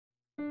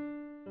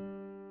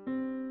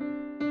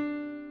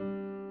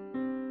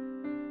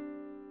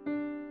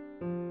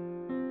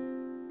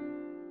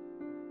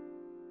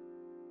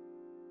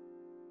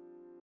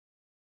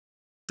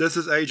This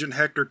is Agent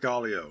Hector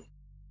GALLIO.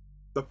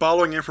 The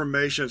following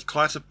information is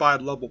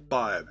classified Level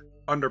 5,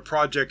 under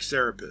Project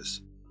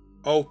Serapis.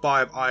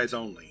 O5 eyes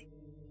only.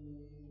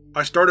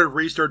 I started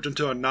research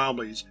into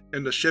anomalies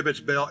in the Shibbits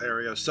Vale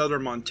area of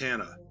southern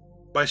Montana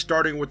by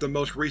starting with the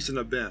most recent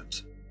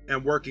events,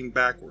 and working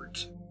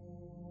backwards.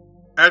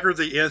 After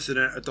the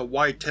incident at the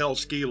Whitetail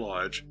Ski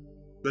Lodge,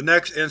 the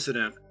next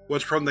incident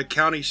was from the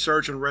County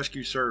Search and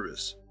Rescue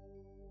Service.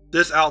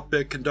 This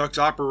outfit conducts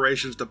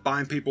operations to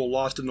find people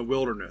lost in the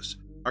wilderness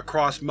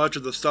across much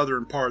of the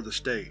southern part of the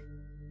state.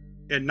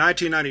 In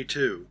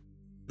 1992,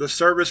 the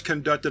service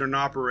conducted an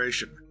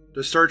operation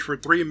to search for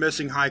 3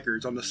 missing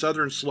hikers on the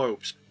southern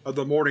slopes of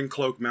the Mourning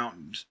Cloak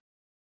Mountains.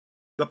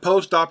 The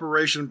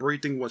post-operation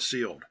briefing was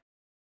sealed.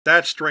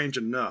 That's strange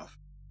enough.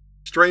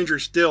 Stranger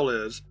still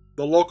is,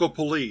 the local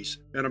police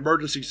and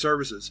emergency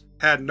services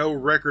had no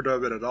record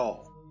of it at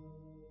all.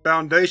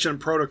 Foundation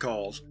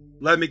protocols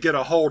let me get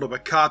a hold of a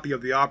copy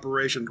of the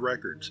operation's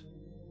records,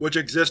 which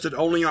existed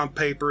only on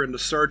paper in the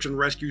Search and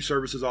Rescue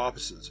Services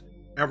offices,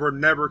 and were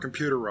never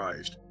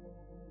computerized.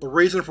 The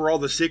reason for all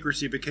the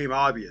secrecy became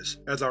obvious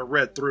as I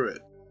read through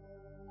it.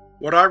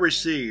 What I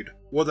received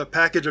was a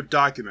package of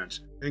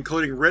documents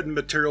including written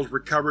materials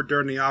recovered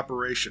during the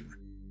operation,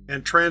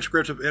 and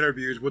transcripts of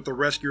interviews with the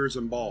rescuers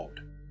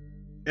involved.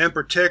 In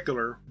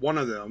particular, one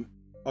of them,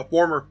 a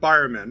former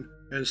fireman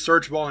and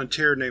search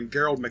volunteer named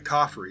Gerald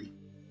McCaffrey,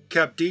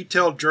 kept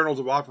detailed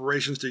journals of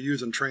operations to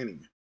use in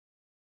training.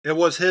 It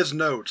was his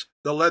notes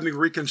that let me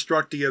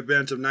reconstruct the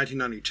events of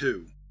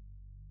 1992.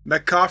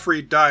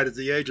 McCaffrey died at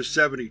the age of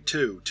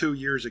 72 2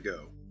 years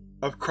ago,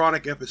 of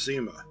chronic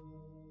emphysema.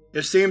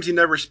 It seems he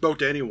never spoke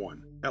to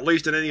anyone, at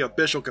least in any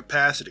official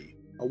capacity,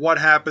 of what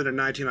happened in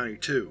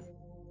 1992.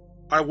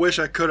 I wish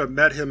I could have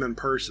met him in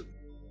person.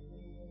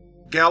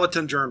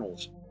 Gallatin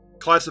Journals,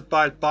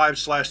 Classified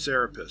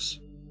 5/Serapis.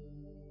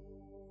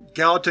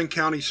 Gallatin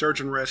County Search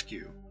and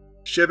Rescue,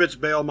 Shibbits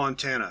Vale,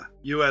 Montana,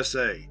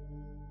 USA.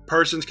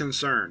 Persons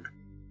concerned: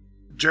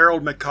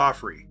 Gerald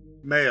McCaffrey,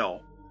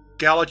 male,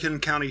 Gallatin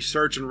County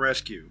Search and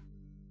Rescue.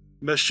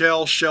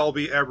 Michelle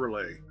Shelby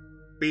EVERLEIGH,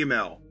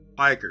 female,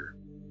 hiker.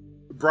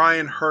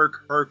 Brian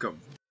HERKMAN,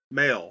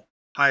 male,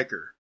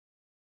 hiker.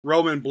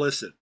 Roman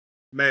BLISSET,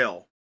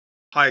 male,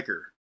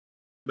 hiker.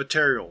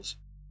 Materials: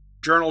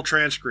 journal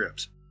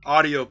transcripts,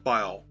 audio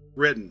file,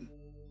 written.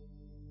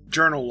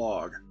 Journal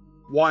log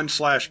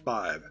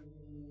 1/5.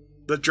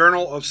 The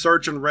Journal of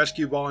Search and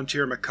Rescue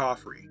Volunteer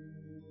McCaffrey.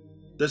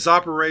 This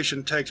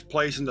operation takes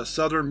place in the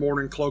southern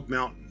Mourning Cloak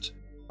Mountains,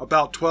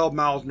 about 12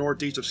 miles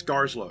northeast of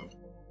Scarslow.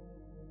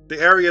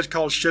 The area is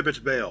called Shibbits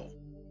Vale.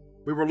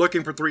 We were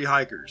looking for 3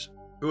 hikers,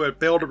 who had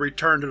failed to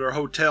return to their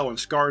hotel in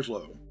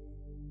Scarslow.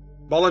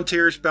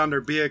 Volunteers found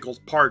their vehicles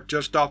parked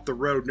just off the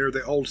road near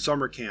the old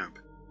summer camp,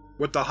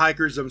 with the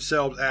hikers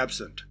themselves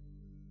absent.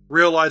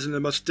 Realizing they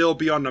must still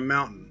be on the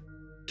mountain,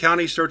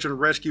 County Search and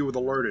Rescue was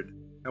alerted,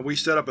 and we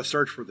set up a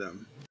search for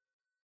them.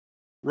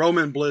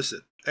 Roman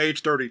BLISSET,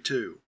 age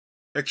 32.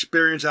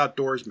 Experienced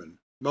outdoorsman,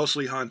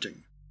 mostly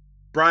hunting.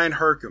 Brian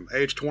HERKMAN,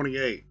 age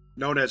 28,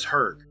 known as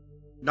Herc.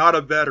 Not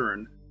a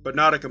veteran, but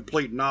not a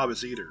complete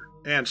novice either,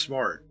 and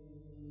smart.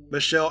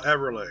 Michelle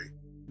EVERLEIGH,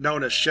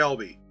 known as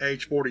Shelby,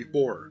 age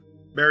 44.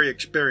 Very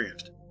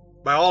experienced.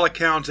 By all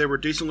accounts they were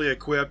decently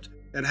equipped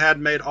and had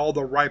made all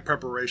the right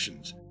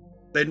preparations.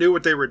 They knew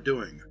what they were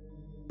doing.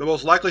 The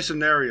most likely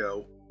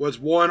scenario was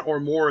one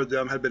or more of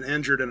them had been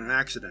injured in an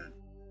accident,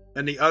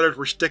 and the others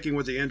were sticking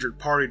with the injured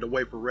party to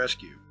wait for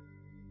rescue.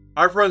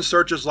 I've run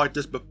searches like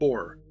this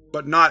before,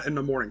 but not in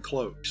the Mourning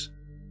Cloaks.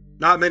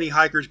 Not many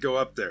hikers go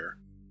up there.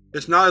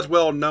 It's not as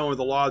well known as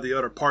a lot of the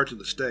other parts of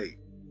the state.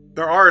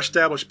 There are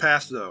established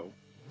paths though,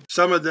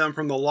 some of them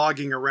from the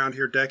logging around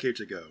here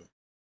decades ago.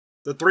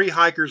 The 3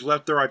 hikers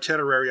left their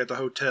itinerary at the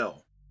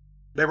hotel.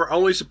 They were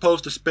only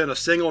supposed to spend a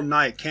single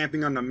night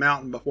camping on the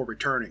mountain before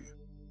returning.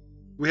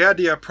 We had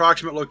the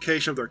approximate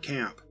location of their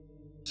camp,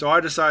 so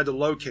I decided to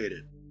locate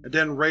it, and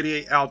then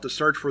radiate out to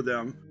search for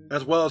them,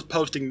 as well as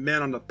posting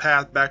men on the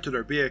path back to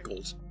their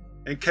vehicles,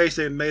 in case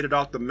they made it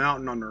off the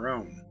mountain on their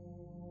own.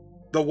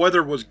 The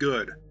weather was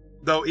good,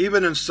 though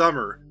even in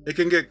summer it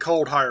can get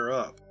cold higher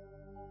up.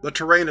 The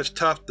terrain is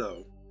tough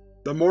though.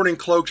 The Mourning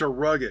Cloaks are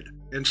rugged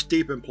and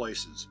steep in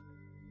places.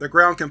 The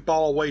ground can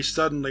fall away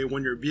suddenly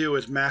when your view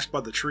is masked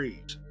by the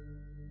trees.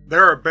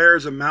 There are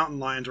bears and mountain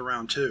lions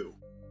around too.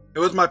 It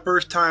was my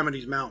first time in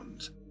these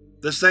mountains,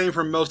 the same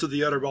for most of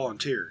the other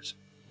volunteers.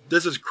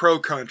 This is Crow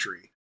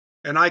country,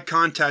 and I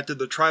contacted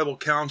the tribal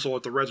council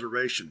at the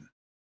reservation.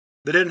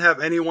 They didn't have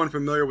anyone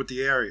familiar with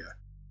the area,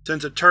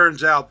 since it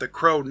turns out the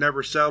Crow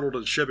never settled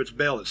in Shibbits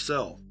Vale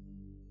itself.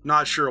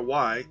 Not sure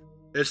why.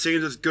 It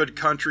seems as good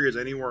country as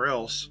anywhere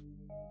else.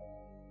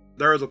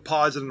 There is a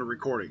pause in the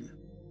recording.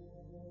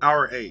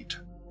 Hour 8.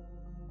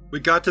 We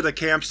got to the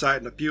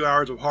campsite in a few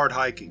hours of hard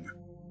hiking.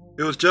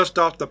 It was just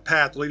off the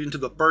path leading to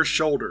the first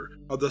shoulder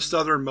of the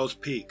southernmost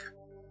peak.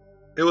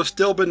 It was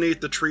still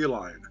beneath the tree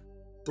line.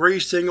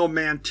 3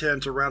 single-man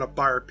tents around a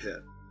fire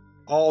pit,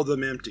 all of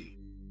them empty.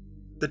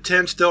 The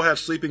tents still had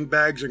sleeping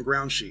bags and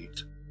ground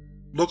sheets.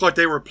 Looked like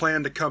they were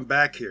planning to come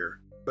back here,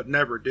 but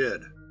never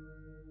did.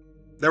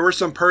 There were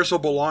some personal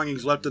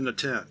belongings left in the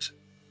tents,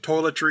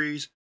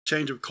 toiletries,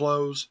 change of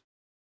clothes.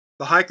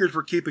 The hikers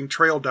were keeping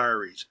trail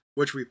diaries,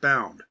 which we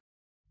found.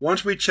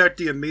 Once we checked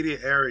the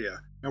immediate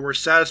area and were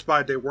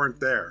satisfied they weren't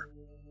there,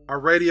 I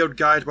radioed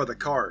guides by the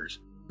cars,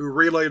 who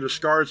relayed to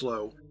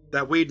Scarslow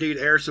that we'd need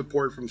air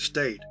support from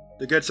State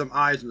to get some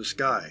eyes in the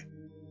sky.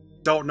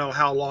 Don't know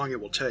how long it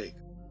will take.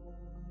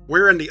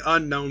 We're in the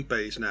unknown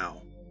phase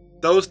now.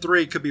 Those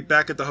three could be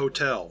back at the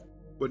hotel,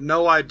 with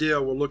no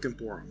idea we're looking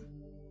for them.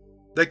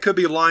 They could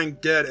be lying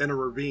dead in a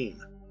ravine,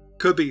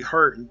 could be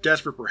hurt and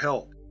desperate for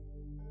help.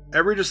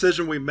 Every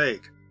decision we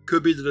make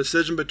could be the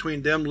decision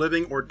between them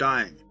living or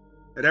dying,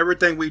 and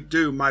everything we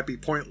do might be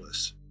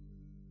pointless.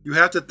 You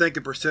have to think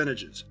in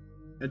percentages,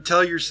 and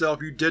tell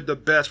yourself you did the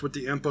best with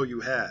the info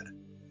you had,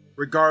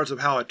 regardless of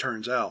how it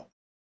turns out.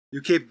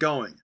 You keep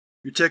going,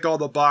 you tick all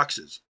the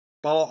boxes,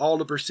 follow all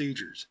the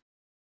procedures.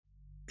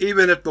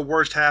 Even if the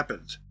worst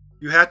happens,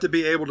 you have to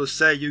be able to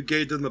say you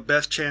gave them the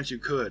best chance you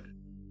could.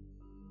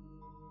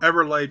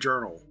 EVERLEIGH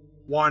Journal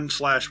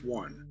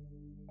 1/1.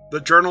 The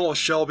Journal of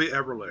Shelby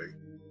EVERLEIGH.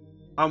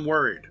 I'm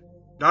worried.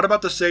 Not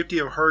about the safety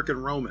of Herc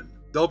and Roman.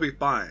 They'll be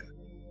fine.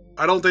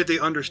 I don't think they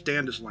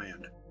understand this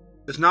land.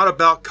 It's not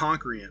about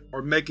conquering it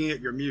or making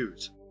it your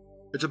muse.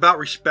 It's about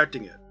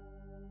respecting it,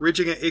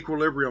 reaching an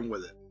equilibrium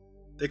with it.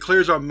 It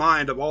clears our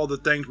mind of all the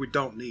things we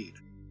don't need.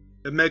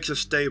 It makes us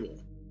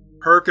stable.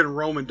 Herc and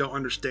Roman don't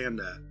understand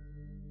that.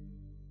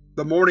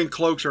 The Mourning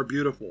Cloaks are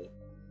beautiful,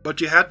 but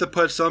you have to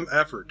put some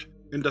effort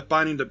into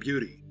finding the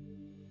beauty.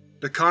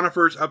 The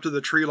conifers up to the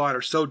tree line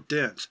are so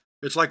dense,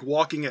 it's like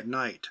walking at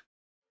night.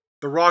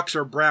 The rocks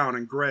are brown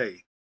and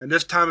gray, and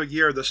this time of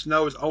year the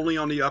snow is only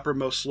on the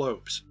uppermost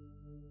slopes.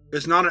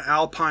 It's not an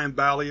alpine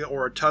valley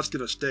or a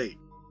Tuscan estate.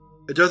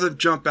 It doesn't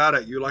jump out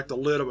at you like the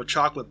lid of a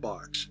chocolate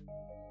box.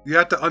 You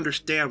have to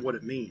understand what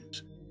it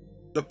means.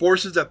 The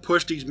forces that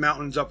push these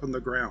mountains up from the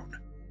ground.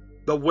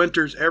 The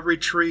winters every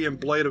tree and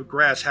blade of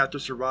grass have to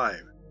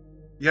survive.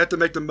 You have to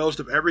make the most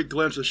of every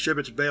glimpse of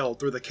Shibboleth's Vale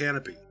through the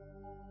canopy.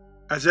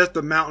 As if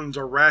the mountains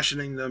are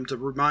rationing them to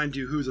remind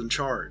you who's in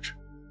charge.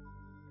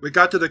 We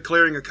got to the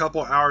clearing a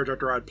couple hours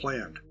after I'd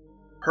planned.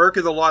 Herc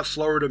is a lot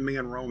slower than me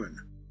and Roman.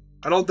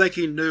 I don't think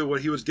he knew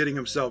what he was getting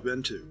himself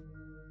into.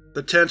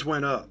 The tents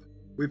went up.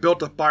 We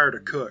built a fire to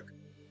cook.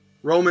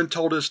 Roman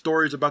told his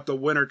stories about the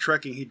winter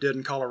trekking he did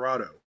in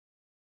Colorado.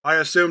 I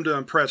assumed to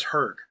impress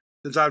Herc,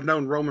 since I've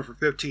known Roman for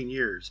 15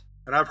 years,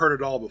 and I've heard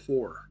it all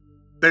before.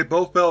 They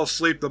both fell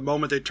asleep the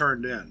moment they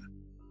turned in.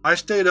 I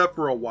stayed up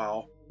for a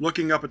while,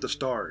 looking up at the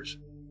stars.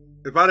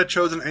 If I'd have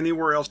chosen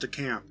anywhere else to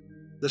camp,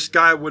 the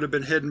sky would have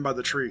been hidden by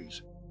the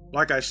trees.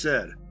 Like I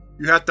said,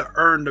 you have to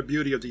earn the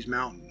beauty of these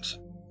mountains.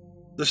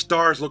 The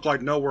stars look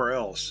like nowhere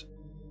else.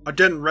 I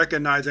didn't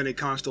recognize any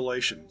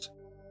constellations.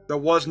 There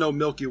was no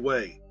Milky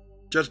Way,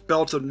 just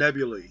belts of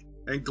nebulae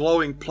and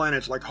glowing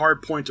planets like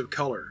hard points of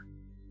color.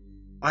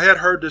 I had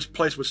heard this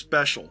place was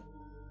special.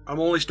 I'm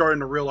only starting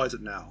to realize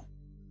it now.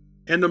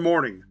 In the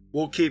morning,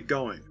 we'll keep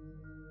going.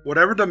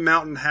 Whatever the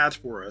mountain has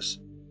for us,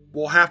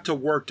 we'll have to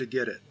work to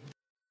get it.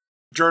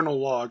 Journal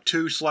Log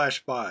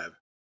 2/5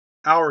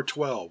 Hour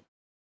 12.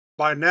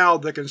 By now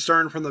the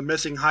concern from the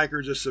missing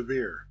hikers is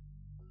severe.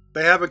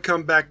 They haven't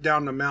come back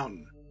down the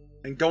mountain,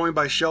 and going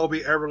by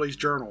Shelby Everleigh's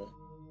journal,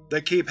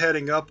 they keep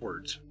heading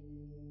upwards.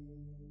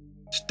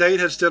 State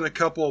has sent a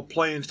couple of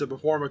planes to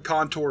perform a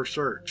contour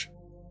search,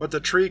 but the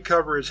tree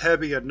cover is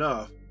heavy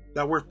enough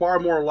that we're far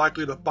more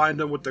likely to find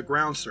them with the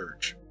ground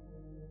search.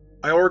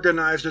 I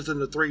organized this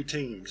into 3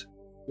 teams,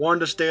 1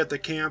 to stay at the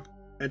camp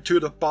and 2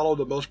 to follow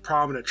the most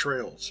prominent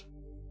trails.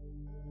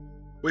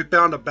 We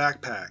found a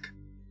backpack.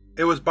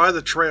 It was by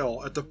the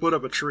trail at the foot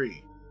of a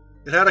tree.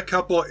 It had a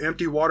couple of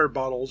empty water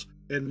bottles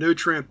and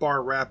nutrient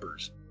bar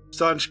wrappers,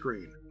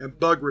 sunscreen and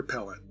bug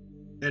repellent,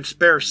 and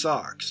spare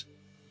socks,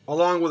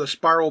 along with a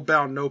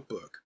spiral-bound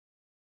notebook.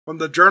 From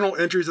the journal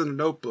entries in the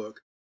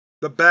notebook,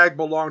 the bag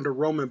belonged to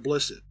Roman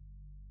BLISSET.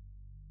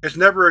 It's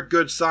never a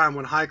good sign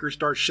when hikers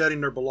start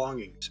shedding their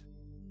belongings.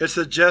 It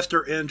suggests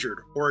they're injured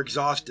or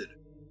exhausted,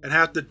 and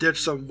have to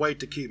ditch some weight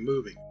to keep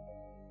moving.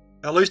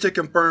 At least it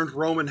confirms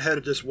Roman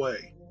headed this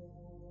way.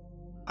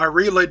 I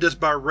relayed this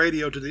by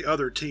radio to the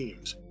other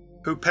teams,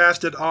 who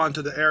passed it on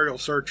to the aerial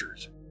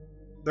searchers.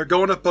 They're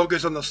going to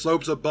focus on the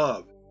slopes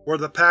above, where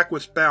the pack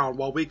was found,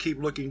 while we keep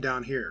looking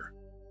down here.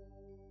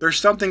 There's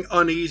something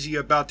uneasy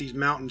about these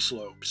mountain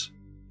slopes.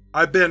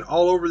 I've been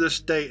all over this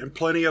state and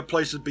plenty of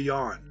places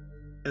beyond,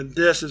 and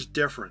this is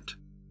different.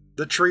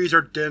 The trees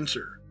are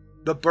denser,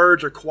 the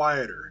birds are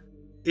quieter,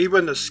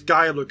 even the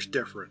sky looks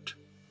different,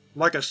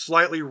 like a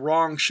slightly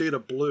wrong shade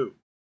of blue.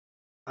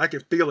 I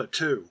can feel it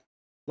too,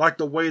 like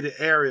the way the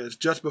air is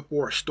just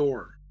before a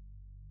storm.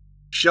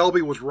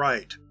 Shelby was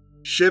right.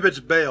 Shibboleth's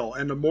Vale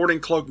and the Mourning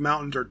Cloak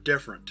Mountains are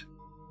different.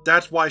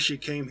 That's why she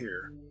came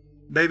here.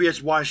 Maybe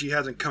it's why she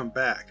hasn't come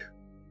back.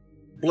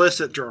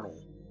 BLISSET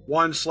Journal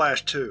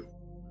 1/2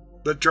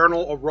 The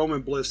Journal of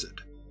Roman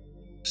BLISSET.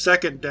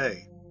 Second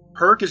day.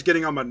 Herc is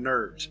getting on my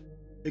nerves.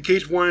 He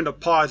keeps wanting to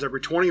pause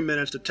every 20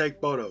 minutes to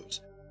take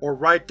photos, or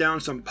write down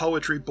some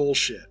poetry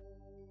bullshit.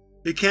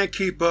 He can't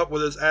keep up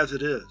with us as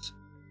it is.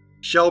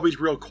 Shelby's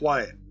real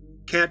quiet.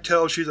 Can't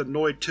tell if she's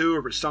annoyed too or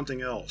if it's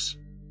something else.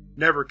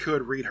 Never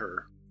could read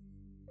her.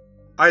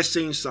 I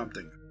seen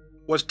something.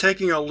 Was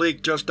taking a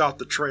leak just off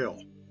the trail.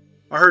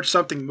 I heard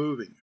something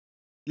moving.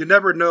 You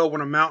never know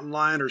when a mountain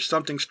lion or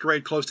something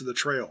strayed close to the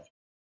trail.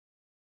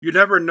 You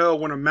never know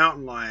when a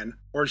mountain lion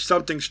or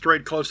something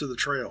strayed close to the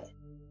trail.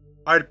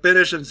 I'd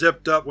finished and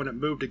zipped up when it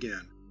moved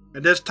again,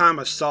 and this time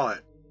I saw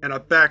it, and I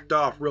backed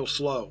off real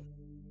slow.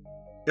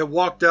 It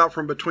walked out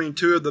from between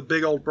two of the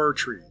big old fir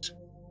trees.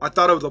 I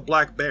thought it was a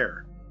black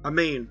bear. I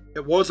mean,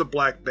 it was a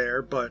black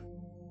bear, but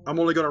I'm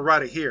only going to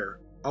write it here.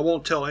 I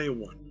won't tell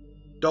anyone.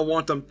 Don't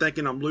want them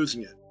thinking I'm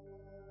losing it.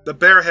 The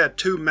bear had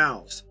two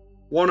mouths,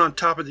 one on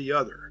top of the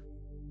other.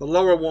 The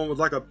lower one was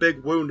like a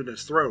big wound in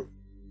its throat,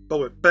 but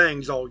with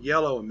fangs all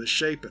yellow and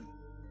misshapen.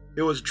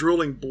 It was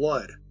drooling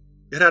blood.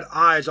 It had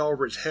eyes all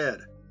over its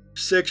head,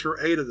 6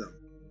 or 8 of them,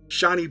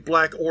 shiny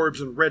black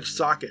orbs and red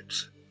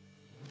sockets.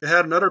 It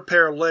had another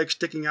pair of legs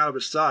sticking out of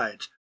its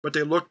sides, but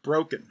they looked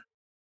broken.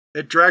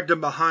 It dragged them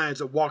behind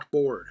as it walked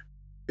forward.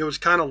 It was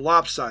kind of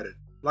lopsided,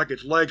 like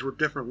its legs were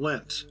different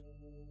lengths.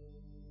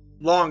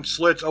 Long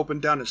slits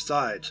opened down its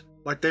sides,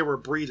 like they were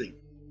breathing,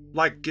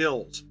 like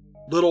gills,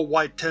 little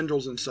white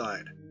tendrils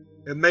inside.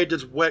 It made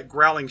this wet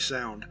growling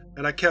sound,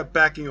 and I kept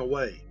backing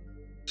away,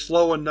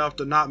 slow enough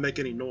to not make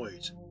any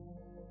noise.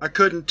 I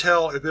couldn't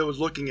tell if it was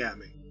looking at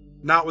me,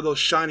 not with those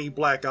shiny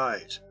black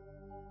eyes.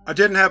 I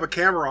didn't have a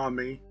camera on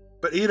me,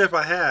 but even if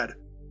I had,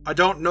 I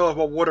don't know if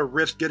I would have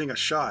risked getting a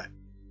shot.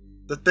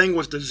 The thing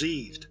was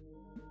diseased,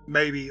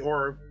 maybe,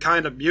 or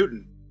kind of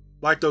mutant,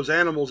 like those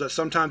animals that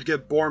sometimes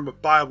get born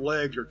with 5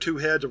 legs or 2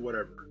 heads or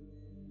whatever.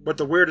 But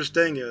the weirdest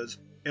thing is,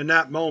 in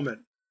that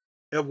moment,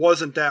 it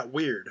wasn't that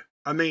weird.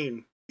 I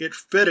mean, it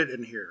fitted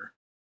in here.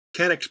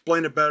 Can't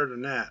explain it better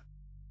than that.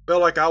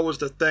 Felt like I was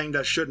the thing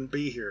that shouldn't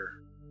be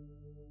here.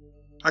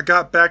 I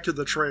got back to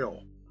the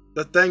trail.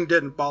 The thing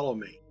didn't follow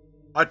me.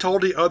 I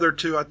told the other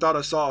two I thought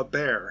I saw a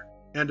bear,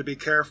 and to be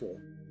careful.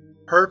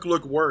 Herc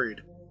looked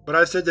worried, but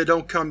I said they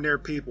don't come near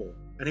people,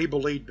 and he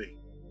believed me.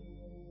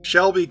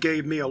 Shelby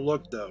gave me a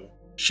look though.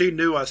 She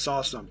knew I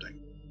saw something.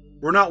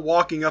 We're not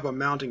walking up a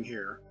mountain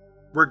here.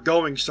 We're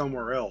going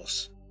somewhere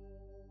else.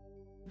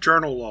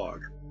 Journal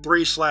Log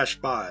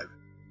 3/5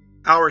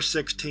 Hour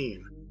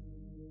 16.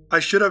 I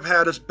should have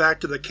had us back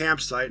to the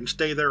campsite and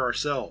stay there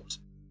ourselves,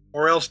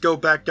 or else go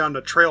back down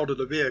the trail to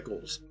the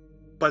vehicles.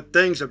 But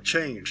things have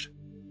changed.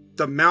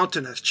 The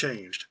mountain has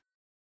changed.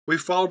 We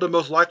followed the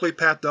most likely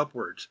path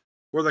upwards,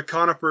 where the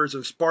conifers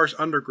and sparse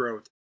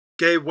undergrowth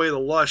gave way to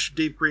lush,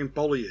 deep green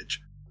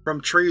foliage,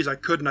 from trees I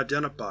couldn't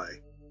identify.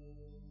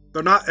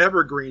 They're not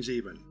evergreens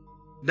even.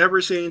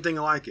 Never seen anything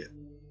like it.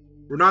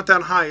 We're not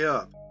that high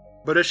up,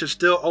 but it should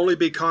still only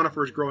be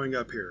conifers growing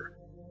up here.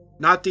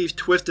 Not these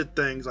twisted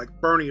things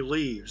like ferny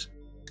leaves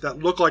that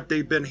look like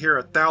they've been here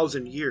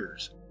 1,000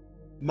 years.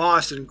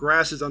 Moss and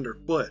grasses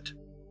underfoot,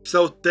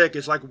 so thick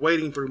it's like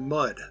wading through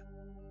mud.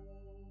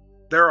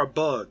 There are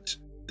bugs,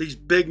 these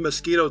big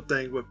mosquito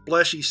things with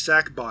fleshy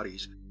sac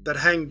bodies that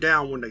hang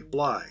down when they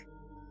fly.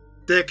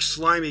 Thick,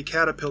 slimy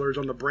caterpillars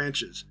on the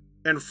branches,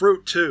 and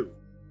fruit too.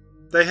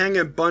 They hang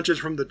in bunches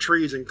from the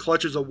trees in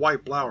clutches of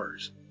white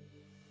flowers.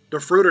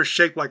 The fruit are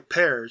shaped like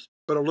pears,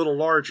 but a little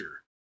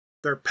larger.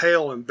 They're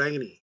pale and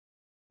veiny.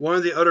 One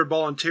of the other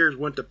volunteers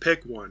went to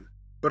pick one,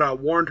 but I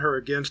warned her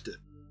against it.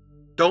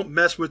 Don't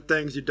mess with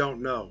things you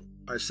don't know,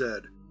 I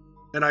said,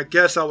 and I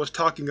guess I was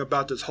talking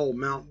about this whole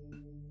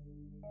mountain.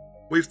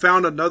 We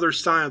found another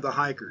sign of the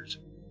hikers.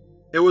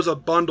 It was a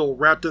bundle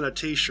wrapped in a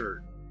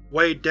t-shirt,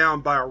 weighed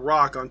down by a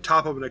rock on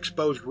top of an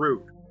exposed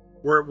root,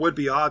 where it would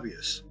be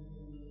obvious.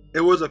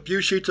 It was a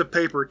few sheets of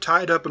paper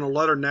tied up in a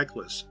leather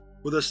necklace,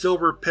 with a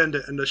silver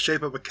pendant in the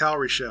shape of a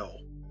cowrie shell.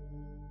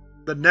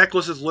 The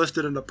necklace is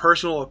listed in the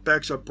personal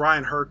effects of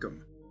Brian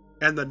HERKMAN,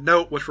 and the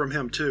note was from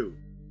him too.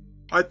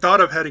 I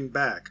thought of heading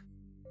back.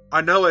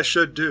 I know I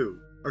should do,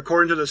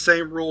 according to the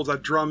same rules I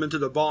drum into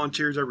the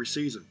volunteers every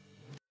season.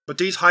 But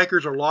these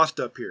hikers are lost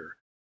up here,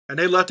 and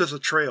they left us a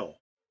trail.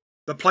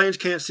 The planes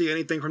can't see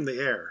anything from the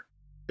air.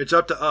 It's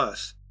up to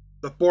us,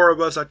 the 4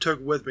 of us I took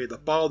with me, to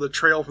follow the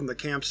trail from the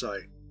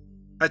campsite.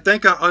 I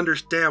think I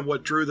understand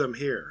what drew them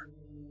here.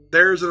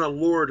 There's an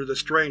allure to the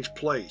strange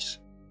place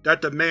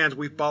that demands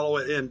we follow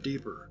it in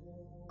deeper.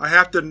 I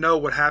have to know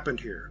what happened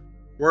here,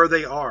 where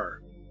they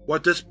are,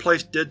 what this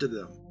place did to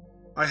them.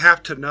 I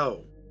have to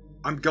know.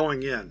 I'm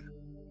going in.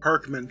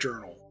 HERKMAN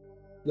Journal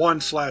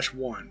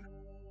 1/1.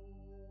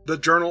 The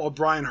Journal of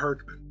Brian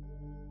HERKMAN.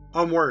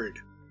 I'm worried.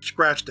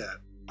 Scratch that.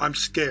 I'm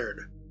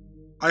scared.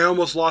 I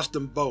almost lost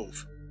them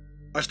both.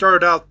 I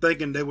started out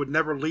thinking they would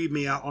never leave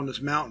me out on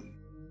this mountain,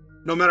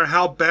 no matter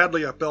how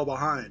badly I fell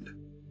behind.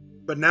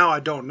 But now I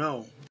don't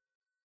know.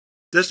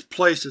 This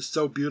place is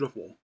so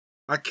beautiful.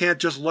 I can't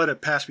just let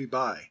it pass me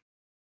by.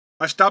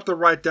 I stop to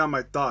write down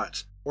my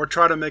thoughts, or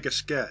try to make a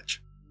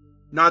sketch.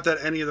 Not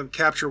that any of them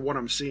capture what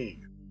I'm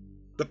seeing.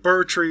 The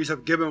fir trees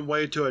have given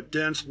way to a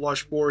dense,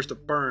 lush forest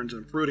of ferns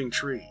and fruiting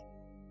tree.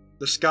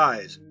 The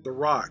skies, the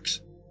rocks,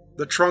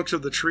 the trunks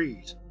of the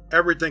trees,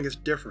 everything is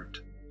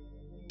different.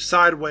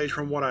 sideways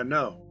from what I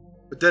know,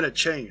 but then it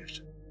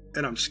changed,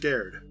 and I'm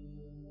scared.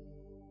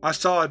 I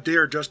saw a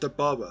deer just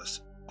above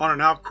us, on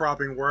an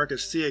outcropping where I could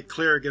see it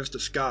clear against the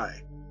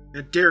sky,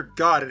 and dear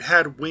God, it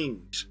had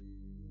wings.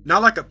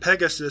 Not like a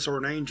Pegasus or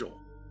an angel.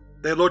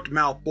 They looked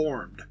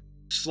malformed,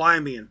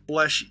 slimy and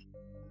fleshy.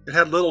 It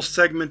had little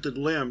segmented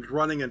limbs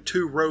running in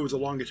 2 rows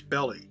along its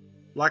belly,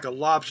 like a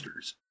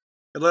lobster's.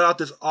 It let out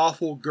this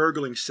awful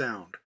gurgling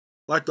sound,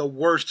 like the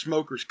worst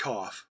smoker's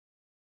cough.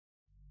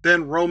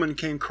 Then Roman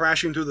came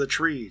crashing through the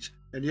trees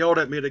and yelled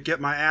at me to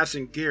get my ass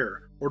in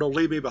gear or to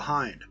leave me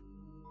behind.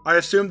 I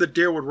assumed the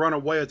deer would run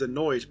away at the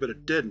noise, but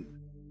it didn't.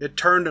 It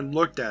turned and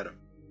looked at him.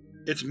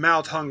 Its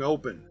mouth hung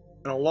open,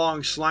 and a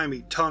long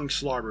slimy tongue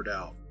slobbered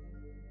out.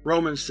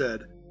 Roman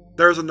said,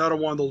 "There's another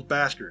one of those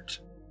bastards."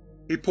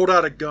 He pulled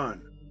out a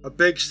gun, a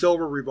big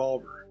silver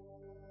revolver.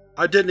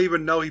 I didn't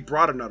even know he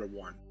brought another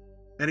one,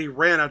 and he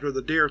ran after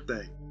the deer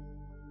thing.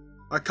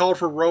 I called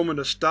for Roman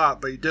to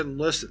stop, but he didn't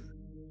listen.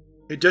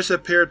 He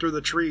disappeared through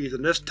the trees,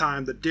 and this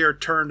time the deer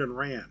turned and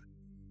ran.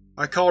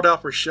 I called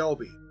out for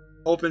Shelby,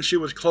 hoping she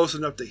was close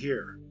enough to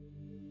hear.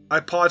 I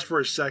paused for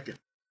a second,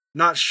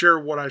 not sure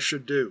what I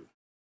should do.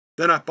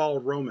 Then I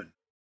followed Roman.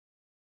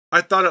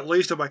 I thought at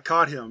least if I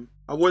caught him,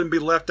 I wouldn't be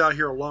left out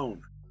here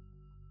alone.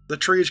 The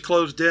trees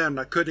closed in and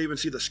I couldn't even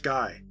see the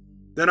sky.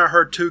 Then I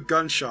heard 2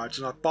 gunshots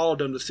and I followed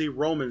them to see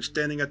Roman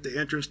standing at the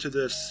entrance to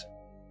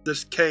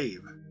this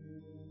cave.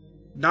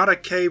 Not a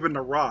cave in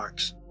the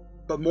rocks,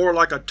 but more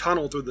like a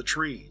tunnel through the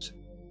trees.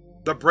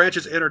 The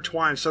branches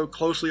intertwined so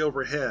closely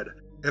overhead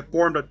it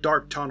formed a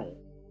dark tunnel.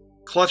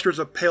 Clusters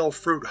of pale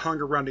fruit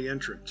hung around the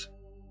entrance.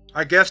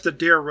 I guess the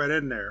deer ran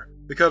in there,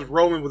 because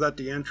Roman was at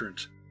the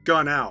entrance,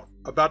 gun out,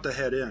 about to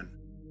head in.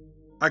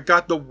 I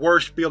got the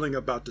worst feeling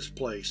about this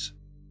place.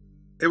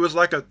 It was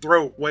like a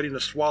throat waiting to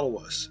swallow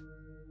us.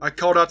 I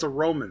called out to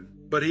Roman,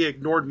 but he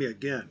ignored me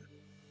again.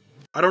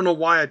 I don't know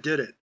why I did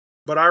it,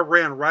 but I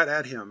ran right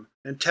at him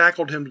and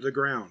tackled him to the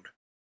ground.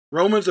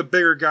 Roman's a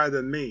bigger guy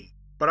than me,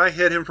 but I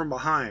hit him from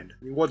behind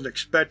and he wasn't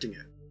expecting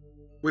it.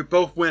 We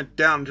both went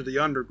down into the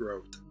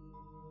undergrowth.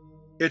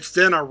 It's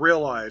then I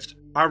realized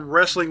I'm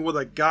wrestling with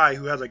a guy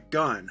who has a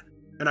gun,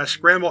 and I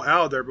scramble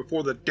out of there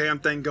before the damn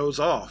thing goes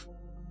off.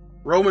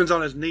 Roman's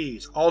on his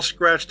knees, all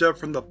scratched up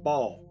from the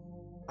fall.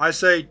 I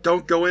say,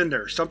 "Don't go in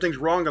there, something's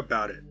wrong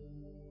about it."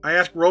 I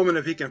ask Roman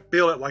if he can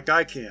feel it like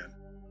I can,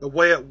 the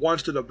way it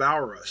wants to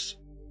devour us.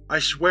 I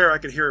swear I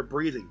can hear it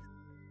breathing,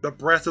 the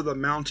breath of the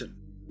mountain,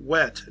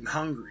 wet and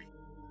hungry.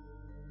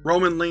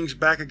 Roman leans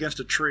back against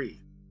a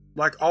tree,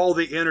 like all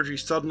the energy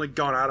suddenly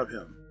gone out of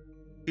him.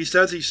 He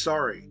says he's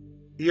sorry,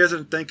 he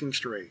isn't thinking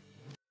straight,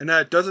 and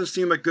that it doesn't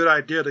seem a good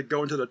idea to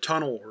go into the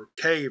tunnel or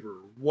cave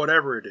or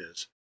whatever it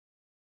is.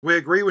 We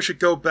agree we should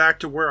go back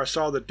to where I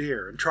saw the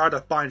deer and try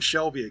to find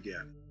Shelby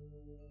again.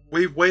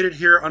 We've waited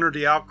here under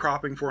the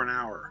outcropping for an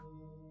hour.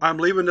 I'm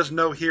leaving this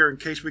note here in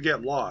case we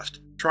get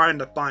lost, trying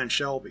to find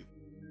Shelby.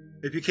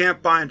 If you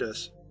can't find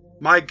us,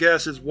 my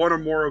guess is one or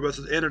more of us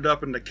has ended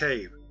up in the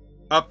cave,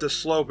 up the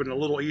slope and a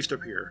little east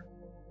of here.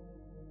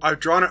 I've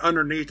drawn it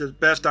underneath as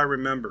best I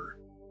remember.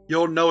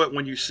 You'll know it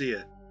when you see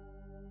it.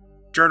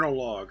 Journal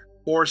log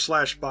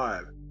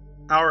 4/5,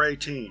 Hour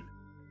 18.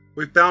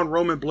 We found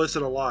Roman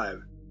BLISSET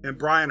alive, and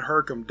Brian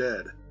HERKMAN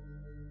dead.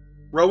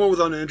 Roman was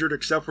uninjured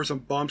except for some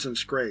bumps and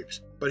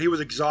scrapes, but he was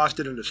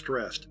exhausted and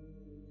distressed.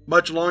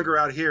 Much longer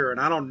out here,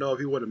 and I don't know if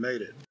he would have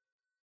made it.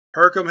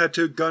 HERKMAN had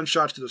 2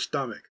 gunshots to the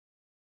stomach.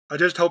 I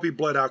just hope he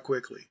bled out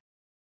quickly.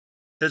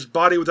 His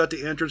body was at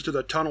the entrance to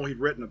the tunnel he'd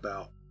written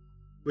about.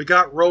 We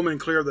got Roman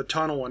clear of the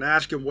tunnel and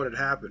asked him what had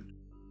happened.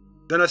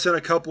 Then I sent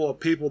a couple of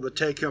people to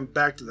take him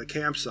back to the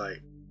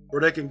campsite,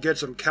 where they can get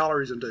some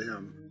calories into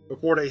him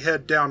before they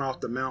head down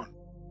off the mountain.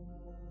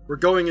 We're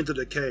going into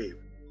the cave.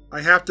 I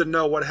have to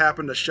know what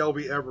happened to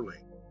Shelby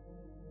EVERLEIGH.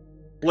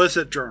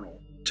 BLISSET Journal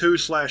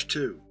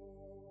 2/2.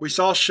 We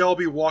saw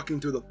Shelby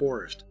walking through the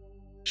forest.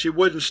 She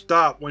wouldn't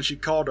stop when she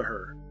called to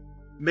her.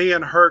 Me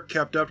and Herc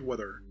kept up with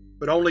her,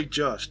 but only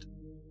just.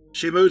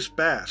 She moves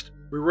fast.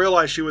 We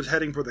realized she was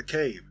heading for the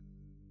cave.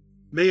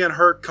 Me and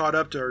Herc caught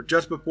up to her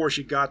just before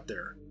she got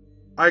there.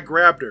 I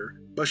grabbed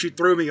her, but she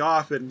threw me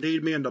off and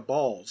kneed me in the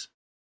balls.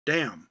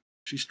 Damn,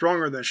 she's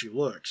stronger than she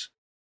looks.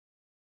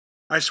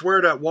 I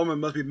swear that woman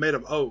must be made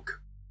of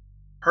oak.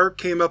 Herc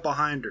came up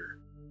behind her.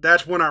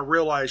 That's when I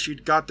realized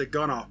she'd got the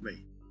gun off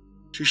me.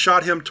 She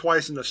shot him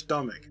twice in the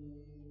stomach.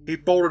 He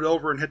folded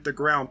over and hit the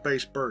ground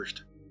face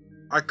first.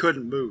 I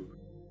couldn't move.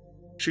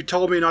 She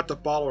told me not to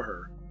follow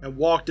her, and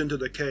walked into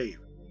the cave.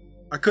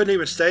 I couldn't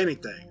even say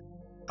anything.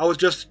 I was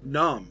just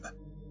numb.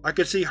 I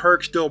could see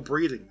Herc still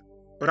breathing,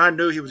 but I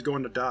knew he was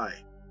going to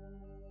die.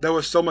 There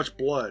was so much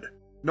blood.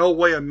 No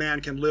way a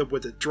man can live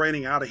with it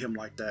draining out of him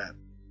like that.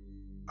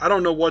 I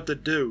don't know what to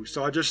do,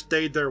 so I just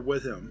stayed there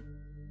with him.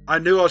 I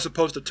knew I was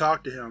supposed to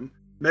talk to him,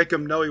 make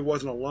him know he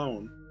wasn't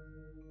alone.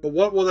 But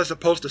what was I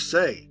supposed to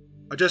say?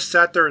 I just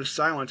sat there in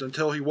silence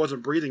until he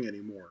wasn't breathing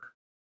anymore.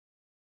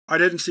 I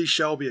didn't see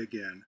Shelby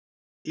again.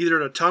 Either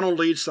the tunnel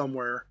leads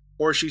somewhere,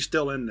 or she's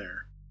still in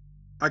there.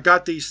 I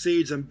got these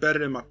seeds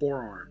embedded in my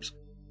forearms.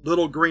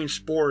 little green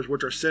spores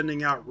which are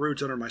sending out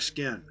roots under my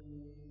skin.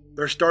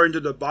 They're starting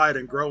to divide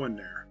and grow in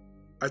there.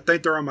 I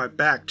think they're on my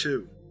back,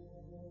 too.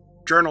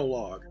 Journal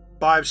log,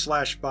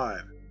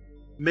 5/5.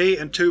 Me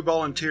and 2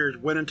 volunteers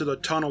went into the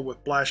tunnel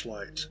with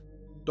flashlights.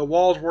 The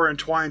walls were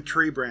entwined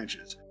tree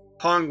branches,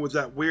 hung with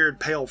that weird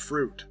pale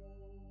fruit.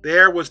 The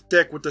air was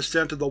thick with the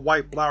scent of the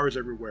white flowers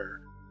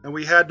everywhere, and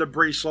we had to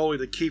breathe slowly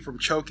to keep from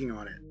choking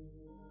on it.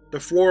 The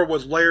floor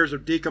was layers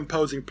of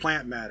decomposing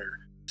plant matter,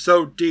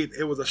 so deep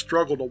it was a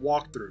struggle to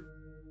walk through.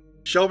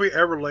 Shelby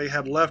EVERLEIGH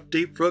had left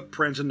deep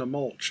footprints in the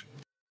mulch.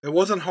 It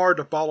wasn't hard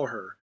to follow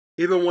her,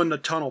 even when the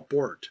tunnel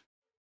forked.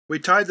 We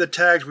tied the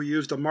tags we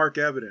used to mark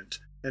evidence,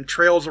 and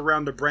trails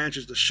around the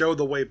branches to show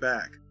the way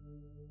back.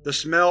 The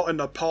smell and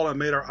the pollen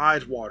made our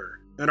eyes water,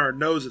 and our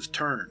noses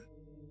turn.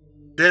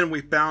 Then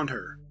we found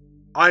her.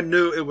 I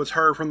knew it was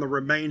her from the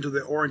remains of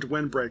the orange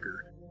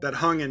windbreaker that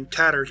hung in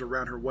tatters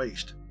around her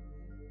waist.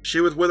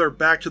 She was with her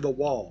back to the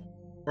wall,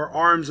 her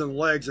arms and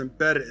legs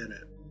embedded in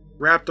it,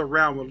 wrapped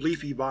around with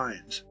leafy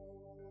vines.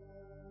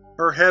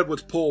 Her head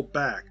was pulled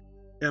back,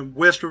 and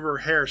wisps of her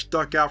hair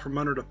stuck out from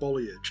under the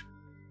foliage.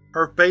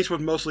 Her face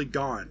was mostly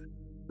gone,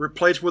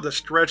 replaced with a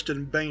stretched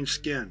and veined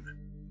skin.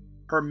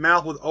 Her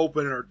mouth was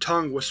open and her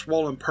tongue was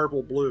swollen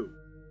purple-blue,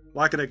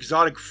 like an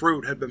exotic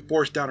fruit had been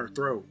forced down her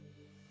throat.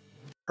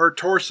 Her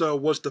torso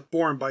was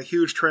deformed by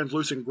huge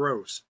translucent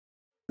growths,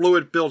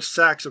 fluid-filled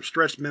sacs of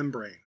stretched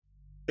membrane.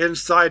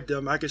 Inside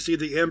them I could see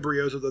the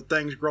embryos of the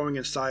things growing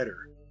inside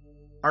her.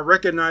 I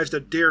recognized a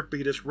deer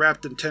fetus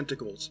wrapped in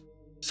tentacles,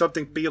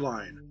 something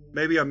feline,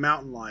 maybe a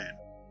mountain lion,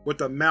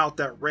 with a mouth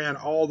that ran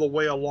all the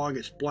way along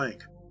its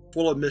flank,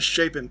 full of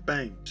misshapen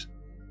fangs.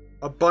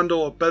 A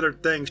bundle of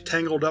feathered things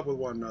tangled up with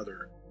one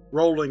another,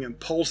 rolling and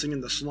pulsing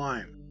in the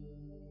slime.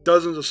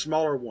 Dozens of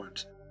smaller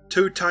ones,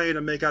 too tiny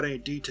to make out any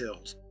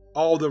details,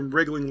 all of them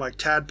wriggling like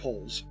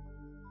tadpoles.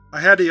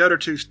 I had the other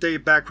 2 stay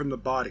back from the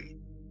body.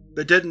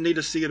 They didn't need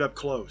to see it up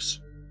close.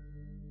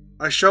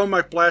 I shone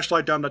my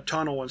flashlight down the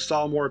tunnel and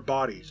saw more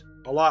bodies,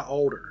 a lot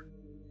older.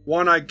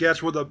 One I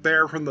guessed was a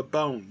bear from the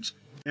bones,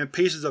 and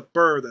pieces of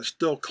fur that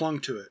still clung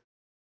to it.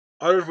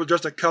 Others were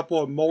just a couple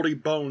of moldy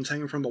bones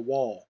hanging from the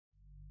wall.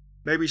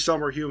 Maybe some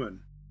were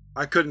human.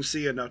 I couldn't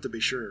see enough to be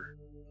sure.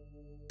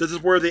 This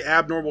is where the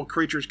abnormal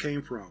creatures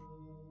came from.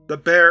 The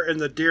bear and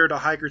the deer the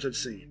hikers had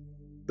seen.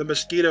 The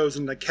mosquitoes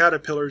and the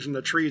caterpillars in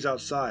the trees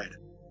outside.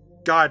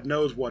 God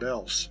knows what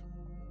else.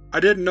 I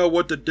didn't know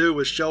what to do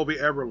with Shelby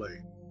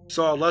EVERLEIGH,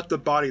 so I left the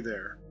body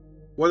there.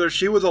 Whether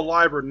she was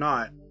alive or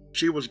not,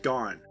 she was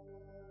gone.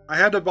 I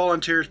had the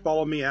volunteers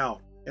follow me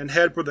out, and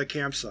head for the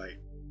campsite.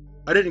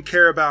 I didn't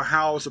care about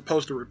how I was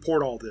supposed to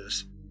report all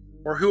this,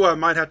 or who I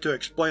might have to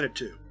explain it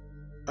to.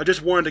 I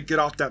just wanted to get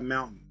off that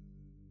mountain.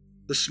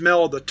 The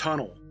smell of the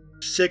tunnel,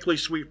 sickly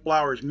sweet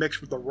flowers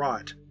mixed with the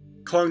rot,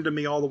 clung to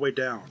me all the way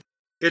down.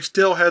 It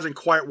still hasn't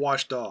quite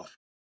washed off.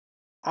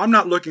 I'm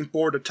not looking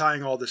forward to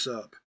tying all this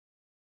up.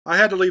 I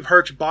had to leave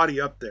Herc's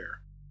body up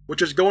there,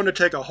 which is going to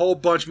take a whole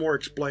bunch more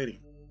explaining.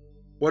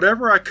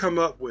 Whatever I come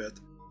up with,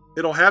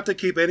 it'll have to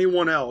keep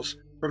anyone else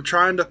from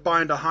trying to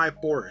find a high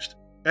forest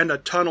and a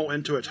tunnel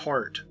into its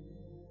heart.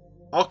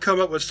 I'll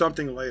come up with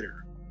something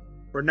later.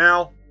 For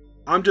now,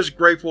 I'm just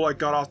grateful I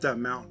got off that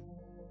mountain.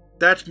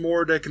 That's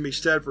more than can be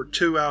said for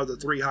 2 out of the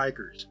 3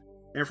 hikers,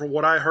 and from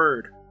what I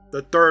heard,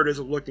 the 3rd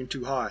isn't looking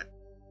too hot.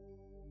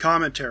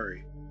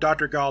 Commentary: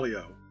 Dr.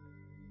 GALLIO.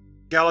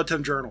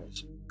 Gallatin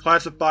Journals,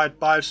 Classified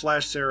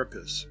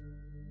 5/Serapis.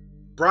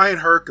 Brian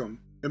HERKMAN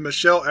and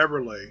Michelle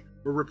EVERLEIGH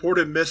were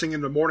reported missing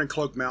in the Mourning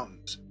Cloak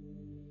Mountains,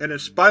 and in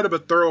spite of a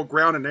thorough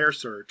ground and air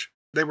search,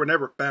 they were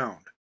never found.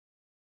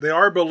 They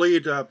are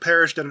believed to have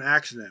perished in an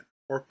accident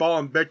or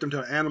fallen victim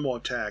to an animal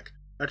attack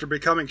after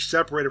becoming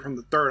separated from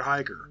the 3rd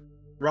hiker,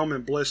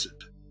 Roman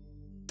BLISSET.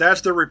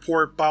 That's the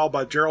report filed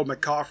by Gerald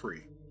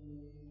McCaffrey.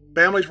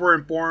 Families were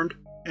informed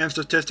and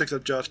statistics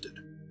adjusted.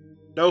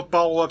 No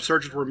follow-up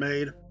searches were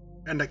made,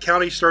 and the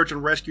County Search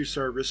and Rescue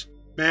Service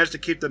managed to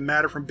keep the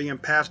matter from being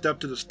passed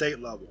up to the state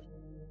level.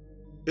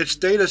 It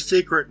stayed a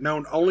secret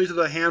known only to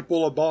the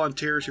handful of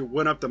volunteers who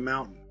went up the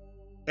mountain,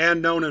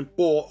 and known in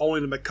full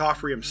only to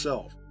McCaffrey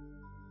himself.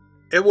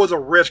 It was a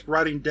risk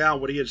writing down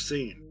what he had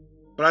seen,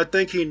 but I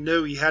think he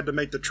knew he had to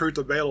make the truth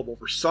available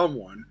for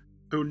someone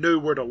who knew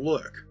where to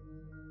look.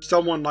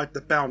 Someone like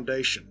the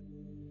Foundation.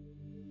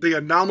 The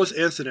anomalous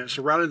incident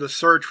surrounding the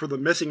search for the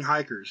missing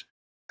hikers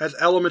has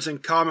elements in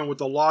common with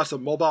the loss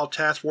of Mobile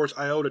Task Force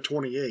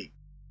Iota-28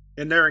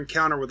 in their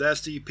encounter with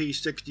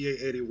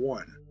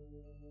SCP-6881.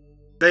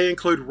 They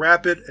include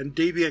rapid and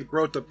deviant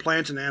growth of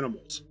plants and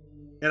animals,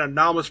 and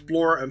anomalous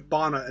flora and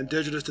fauna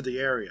indigenous to the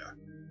area.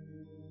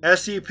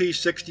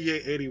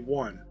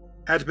 SCP-6881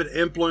 has been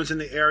influencing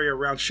the area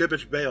around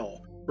Shippett's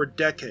Vale for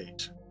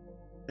decades,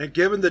 and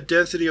given the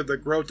density of the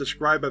growth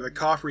described by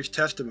McCaffrey's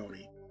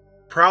testimony,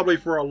 probably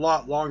for a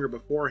lot longer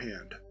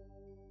beforehand.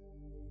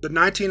 The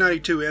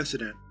 1992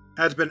 incident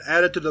has been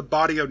added to the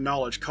body of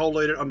knowledge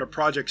collated under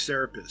Project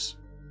Serapis.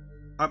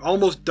 I'm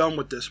almost done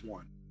with this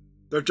one.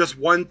 There's just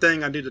one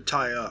thing I need to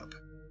tie up.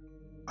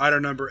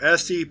 Item number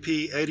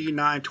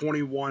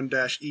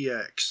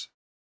SCP-8921-EX.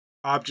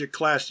 Object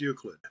Class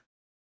Euclid.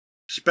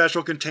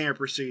 Special Containment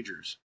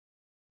Procedures.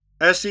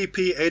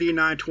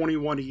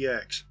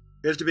 SCP-8921-EX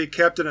is to be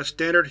kept in a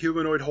standard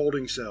humanoid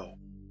holding cell,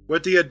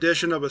 with the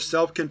addition of a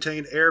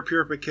self-contained air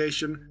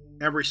purification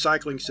and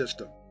recycling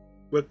system,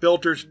 with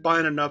filters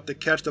fine enough to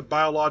catch the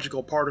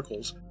biological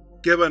particles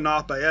given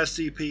off by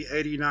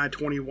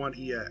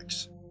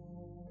SCP-8921-EX.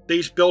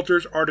 These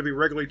filters are to be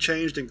regularly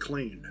changed and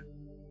cleaned.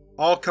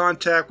 All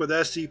contact with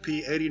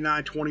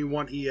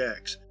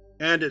SCP-8921-EX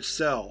and its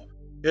cell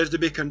is to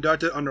be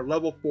conducted under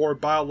Level 4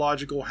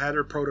 biological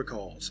hazard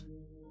protocols,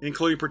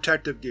 including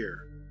protective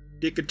gear,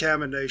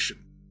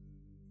 decontamination,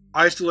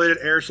 isolated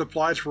air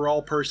supplies for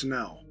all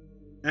personnel,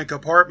 and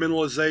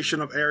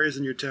compartmentalization of areas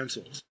and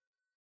utensils.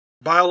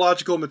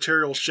 Biological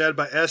material shed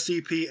by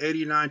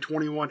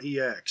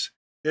SCP-8921-EX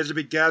is to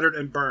be gathered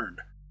and burned,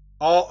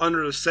 all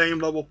under the same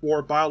Level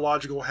 4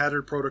 biological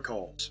hazard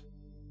protocols.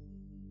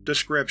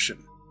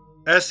 Description: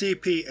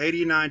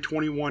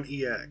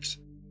 SCP-8921-EX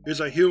is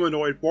a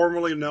humanoid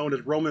formerly known as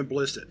Roman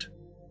BLISSET.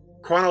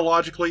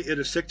 Chronologically, it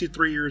is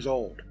 63 years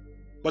old,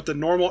 but the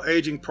normal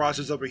aging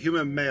process of a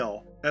human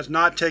male has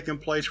not taken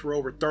place for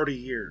over 30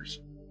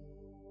 years.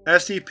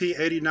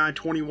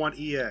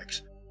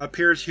 SCP-8921-EX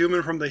appears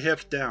human from the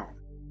hips down,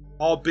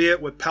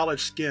 albeit with pallid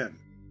skin,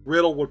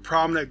 riddled with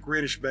prominent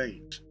greenish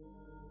veins.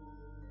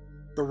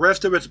 The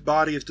rest of its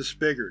body is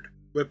disfigured,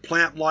 with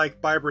plant-like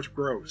fibrous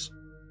growths,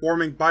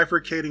 forming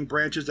bifurcating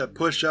branches that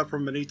push up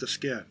from beneath the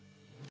skin.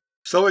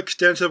 So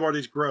extensive are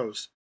these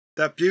growths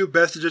that few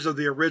vestiges of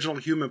the original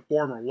human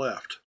form are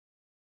left.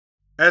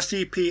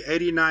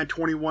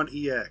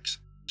 SCP-8921-EX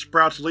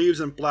sprouts leaves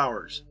and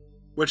flowers,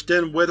 which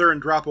then wither and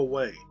drop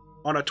away,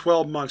 on a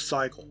 12-month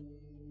cycle.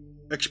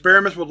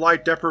 Experiments with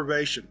light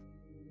deprivation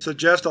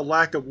suggest a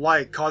lack of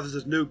light causes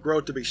its new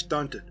growth to be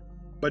stunted,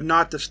 but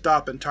not to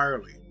stop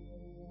entirely.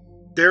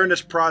 During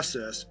this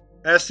process,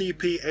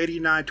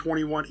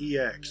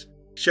 SCP-8921-EX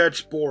sheds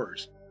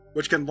spores,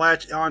 which can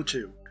latch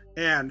onto,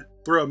 and,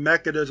 through a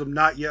mechanism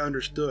not yet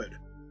understood,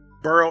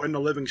 burrow in the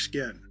living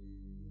skin.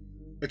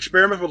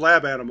 Experiments with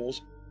lab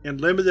animals and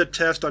limited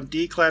tests on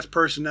D-Class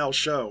personnel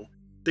show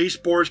these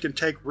spores can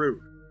take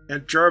root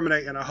and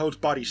germinate in a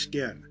host body's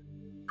skin,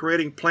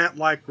 creating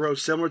plant-like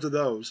growths similar to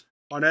those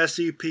on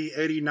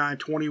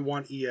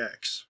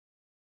SCP-8921-EX.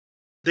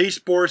 These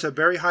spores have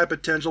very high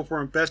potential for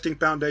infesting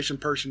Foundation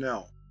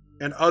personnel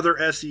and other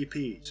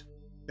SCPs,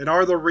 and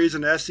are the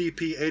reason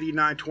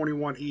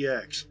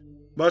SCP-8921-EX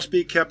must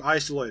be kept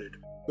isolated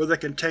with a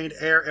contained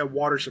air and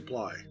water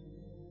supply.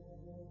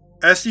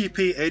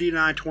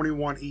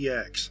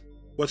 SCP-8921-EX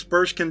was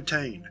first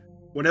contained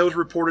when it was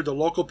reported to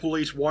local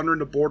police wandering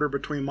the border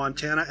between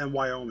Montana and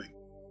Wyoming,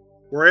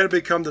 where it had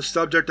become the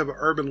subject of an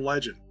urban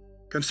legend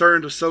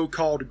concerning the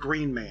so-called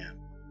Green Man.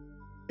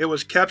 It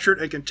was captured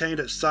and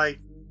contained at site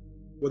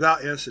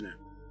without incident,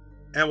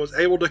 and was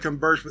able to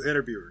converse with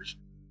interviewers,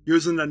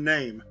 using the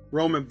name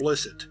Roman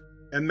BLISSET,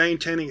 and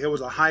maintaining it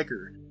was a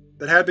hiker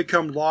that had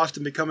become lost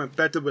and become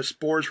infected with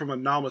spores from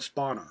anomalous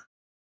fauna.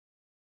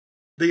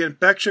 The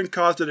infection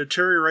caused a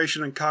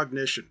deterioration in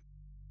cognition,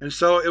 and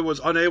so it was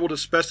unable to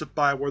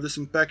specify where this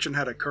infection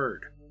had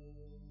occurred.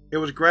 It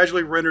was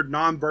gradually rendered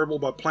non-verbal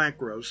by plant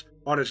growths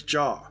on its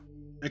jaw,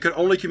 and could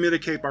only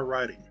communicate by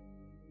writing.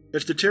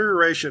 Its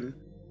deterioration,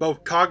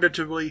 both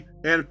cognitively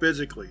and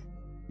physically,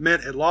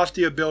 meant it lost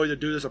the ability to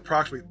do this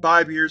approximately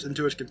 5 years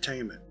into its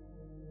containment.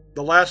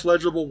 The last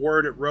legible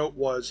word it wrote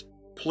was,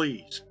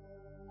 "Please."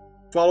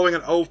 Following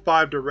an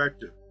O5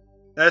 directive,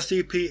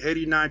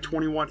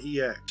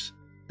 SCP-8921-EX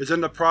is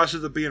in the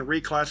process of being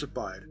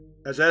reclassified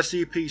as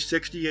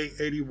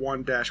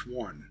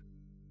SCP-6881-1.